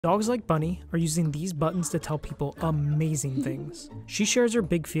Dogs like Bunny are using these buttons to tell people amazing things. She shares her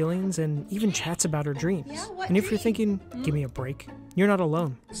big feelings and even chats about her dreams. And if you're thinking, give me a break, you're not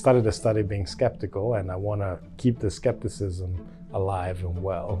alone. Started a study being skeptical, and I want to keep the skepticism alive and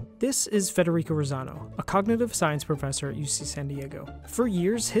well. This is Federico Rossano, a cognitive science professor at UC San Diego. For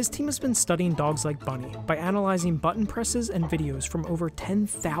years, his team has been studying dogs like Bunny by analyzing button presses and videos from over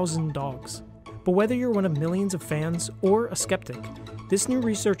 10,000 dogs. But whether you're one of millions of fans or a skeptic, this new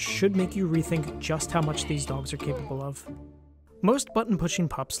research should make you rethink just how much these dogs are capable of. Most button-pushing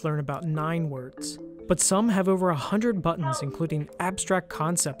pups learn about 9 words, but some have over 100 buttons, including abstract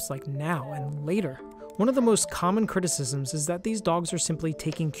concepts like now and later. One of the most common criticisms is that these dogs are simply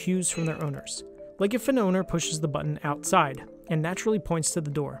taking cues from their owners. Like if an owner pushes the button outside and naturally points to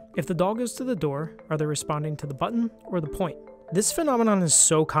the door. If the dog goes to the door, are they responding to the button or the point? This phenomenon is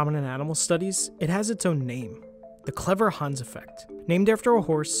so common in animal studies, it has its own name. The clever Hans effect, named after a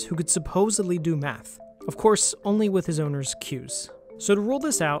horse who could supposedly do math. Of course, only with his owner's cues. So to rule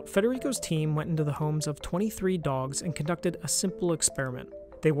this out, Federico's team went into the homes of 23 dogs and conducted a simple experiment.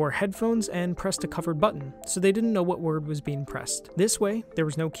 They wore headphones and pressed a covered button, so they didn't know what word was being pressed. This way, there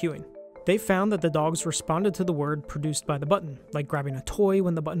was no cueing. They found that the dogs responded to the word produced by the button, like grabbing a toy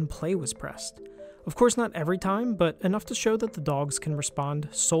when the button play was pressed. Of course, not every time, but enough to show that the dogs can respond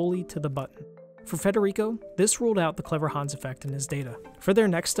solely to the button. For Federico, this ruled out the clever Hans effect in his data. For their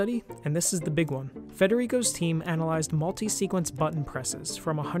next study, and this is the big one, Federico's team analyzed multi-sequence button presses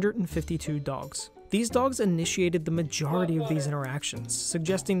from 152 dogs. These dogs initiated the majority of these interactions,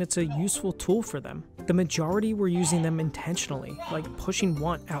 suggesting it's a useful tool for them. The majority were using them intentionally, like pushing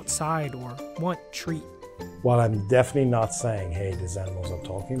want outside or want treat. While I'm definitely not saying, hey, these animals are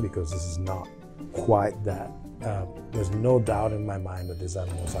talking, because this is not quite that. There's no doubt in my mind that these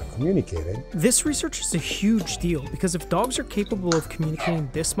animals are communicating. This research is a huge deal because if dogs are capable of communicating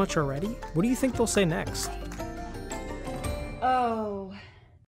this much already, what do you think they'll say next? Oh.